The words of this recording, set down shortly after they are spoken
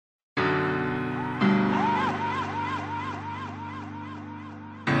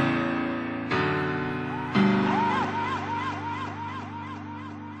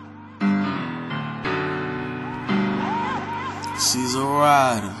She's a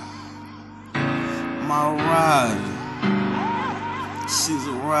rider, my rider. She's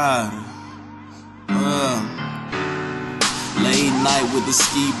a rider. Late night with the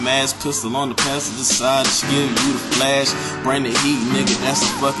ski mask, pistol on the passenger side. She give you the flash, bring the heat, nigga. That's a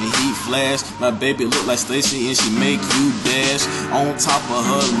fucking heat flash. My baby look like Stacy and she make you dash. On top of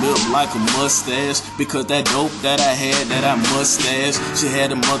her lip like a mustache, because that dope that I had, that I mustache. She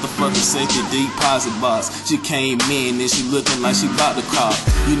had a motherfucking safety deposit box. She came in and she looking like she bout to cop.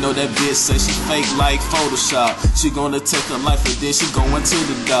 You know that bitch say she fake like Photoshop. She gonna take her life and then she going to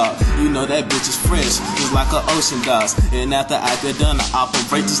the dock. You know that bitch is fresh, just like an ocean docks. And after I get done, I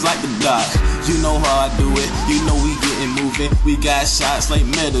operate just like the doc. You know how I do it, you know we getting moving. We got shots like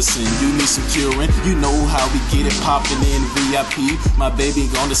medicine, you need some curing. You know how we get it popping in VIP. My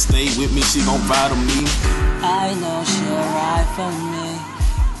baby gonna stay with me, she gon' ride on me. I know she'll ride for me.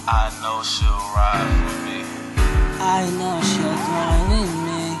 I know she'll ride for me. I know she'll grind with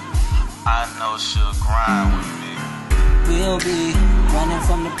me. I know she'll grind with me. We'll be running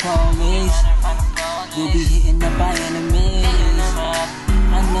from the police. We'll be hitting up by enemies.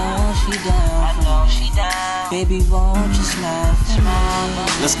 I know she down for me. Baby, won't you smile for me?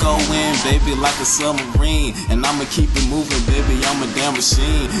 Let's go in, baby, like a submarine. And I'ma keep it moving, baby, I'm a damn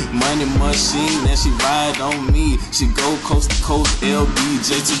machine. Money machine, and she ride on me. She go coast to coast,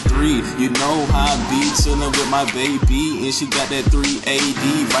 LBJ to 3. You know how I be chillin' with my baby. And she got that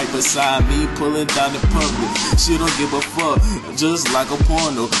 3AD right beside me, pulling down the public. She don't give a fuck, just like a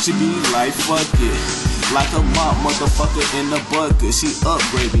porno. She be like, fuck it, like a mop motherfucker in the bucket. She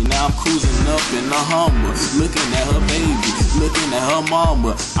upgraded, now I'm cruising up in the Hummer, looking at her baby, looking at her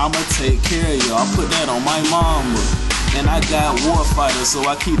mama. I'ma take care of y'all, put that on my mama. And I got Warfighter, so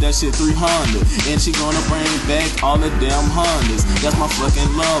I keep that shit 300. And she gonna bring back all the damn Hondas. That's my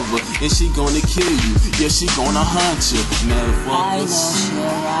fucking lover, and she gonna kill you. Yeah, she gonna hunt you, motherfuckers. I know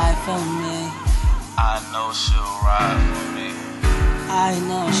she'll ride for me. I know she'll ride for me. I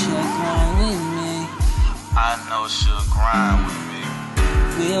know she'll grind with me. I know she'll grind with me.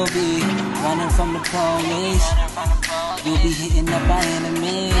 We'll be running from the police. We'll be hitting up our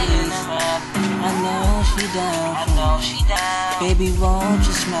enemies. I know she down for me. Baby, won't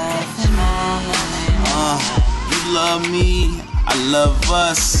you smile for me? You love me, I love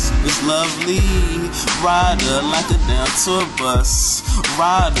us. It's lovely. Ryda like a damn tour bus.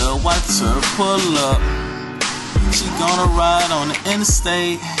 Ryda, watch her pull up. She gonna ride on the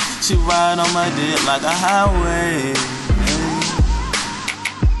interstate. She ride on my dick like a highway.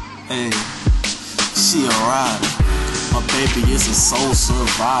 Hey, she a rider. My baby is a soul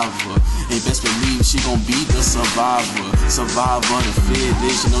survivor. Hey, best believe she gon' be the survivor. Survivor, the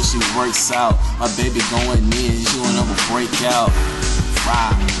fittest, you know she works out. My baby going in, she gon' never break out.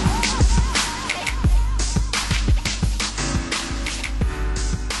 Ride.